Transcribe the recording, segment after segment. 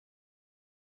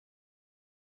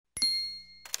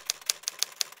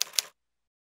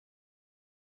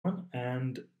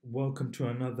And welcome to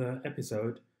another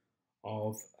episode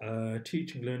of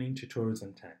Teaching, Learning, Tutorials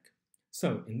and Tech.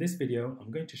 So in this video, I'm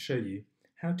going to show you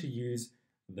how to use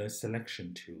the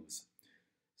selection tools.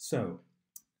 So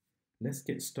let's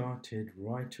get started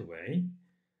right away.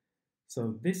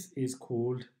 So this is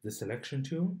called the selection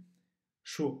tool,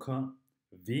 shortcut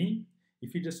V.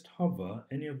 If you just hover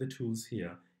any of the tools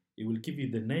here, it will give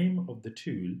you the name of the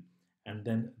tool and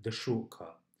then the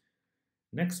shortcut.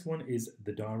 Next one is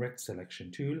the direct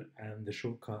selection tool, and the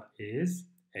shortcut is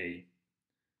A.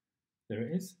 There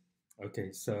it is.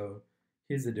 Okay, so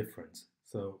here's the difference.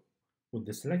 So with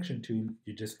the selection tool,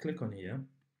 you just click on here.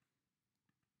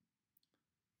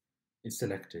 It's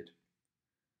selected.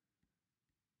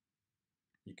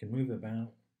 You can move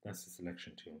about. That's the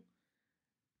selection tool.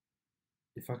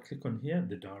 If I click on here,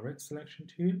 the direct selection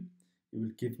tool, it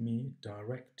will give me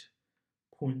direct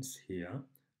points here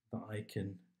that I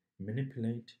can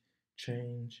manipulate,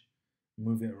 change,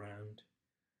 move it around,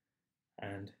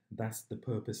 and that's the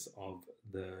purpose of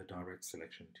the direct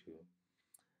selection tool.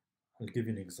 I'll give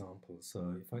you an example.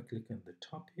 So if I click on the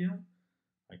top here,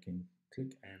 I can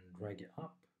click and drag it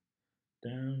up,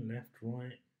 down, left,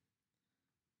 right.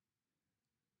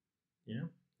 Yeah,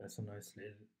 that's a nice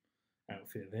little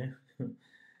outfit there.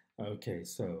 Okay,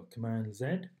 so Command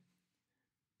Z,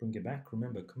 bring it back.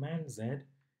 Remember, Command Z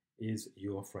is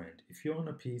your friend. If you're on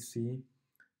a PC,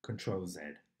 Control Z.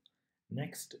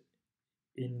 Next,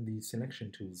 in the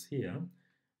selection tools here,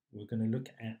 we're going to look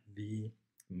at the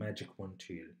magic wand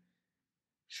tool,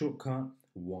 shortcut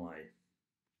Y.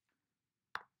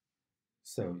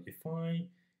 So if I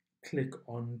click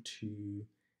onto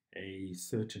a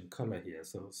certain color here,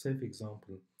 so say for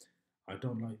example, I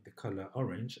don't like the color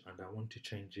orange and I want to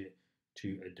change it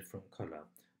to a different color,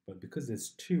 but because there's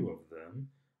two of them,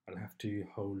 I'll have to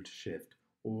hold shift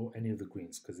or any of the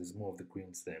greens because there's more of the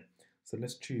greens there. So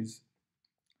let's choose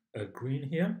a green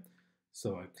here.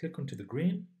 So I click onto the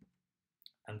green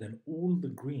and then all the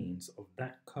greens of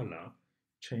that color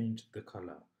change the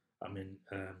color.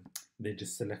 They're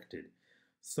just selected.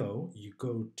 So you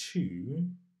go to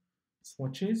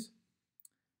swatches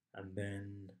and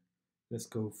then let's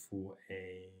go for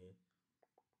a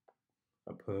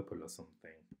purple or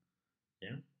something.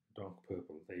 Yeah, dark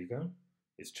purple. There you go.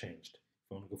 It's changed.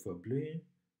 If I want to go for a blue,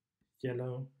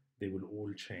 yellow, they will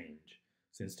all change.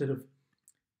 So instead of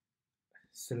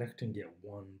selecting it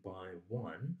one by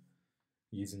one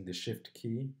using the shift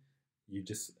key, you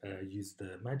just use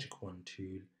the magic wand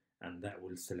tool and that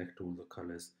will select all the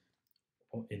colors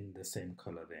in the same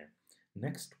color there.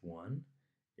 Next one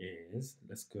is,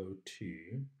 let's go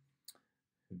to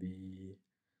the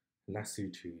Lasso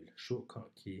Tool.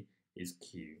 Shortcut key is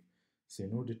Q. So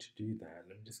in order to do that,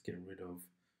 let me just get rid of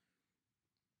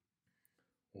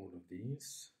all of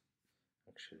these.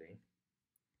 Actually,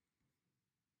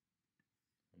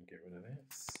 let me get rid of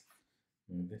this.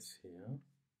 Move this here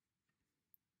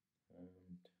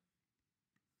and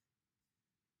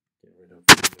get rid of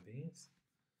all of these.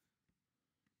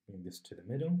 Bring this to the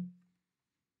middle.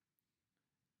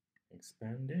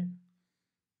 Expand it.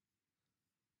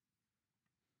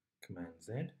 Command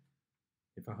Z.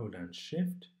 If I hold down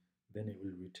Shift, then it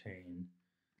will retain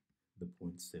the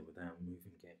points there without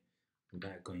moving it,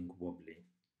 without going wobbly.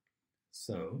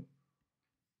 So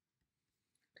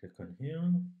click on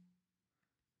here.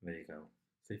 There you go.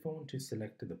 So if I want to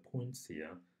select the points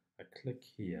here, I click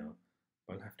here.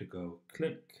 I'll have to go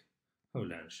click,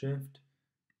 hold down Shift,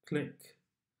 click,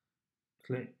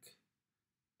 click,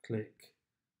 click,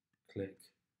 click,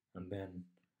 and then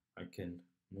I can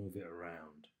move it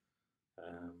around.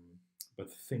 But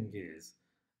the thing is,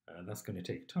 that's going to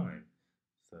take time.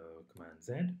 So Command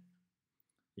Z.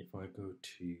 If I go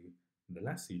to the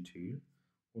Lasso tool,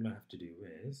 all I have to do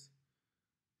is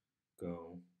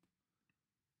go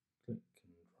click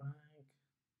and drag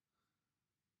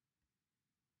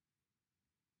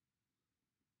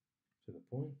to the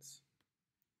points,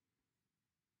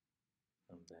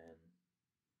 and then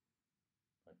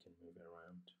I can move it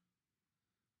around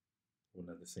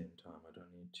all at the same time. I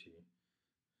don't need to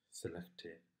select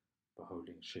it by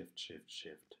holding Shift, Shift,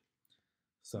 Shift.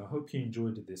 So I hope you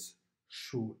enjoyed this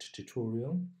short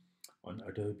tutorial on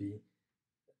Adobe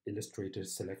Illustrator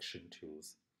selection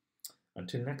tools.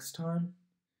 Until next time,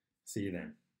 see you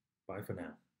then. Bye for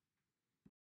now.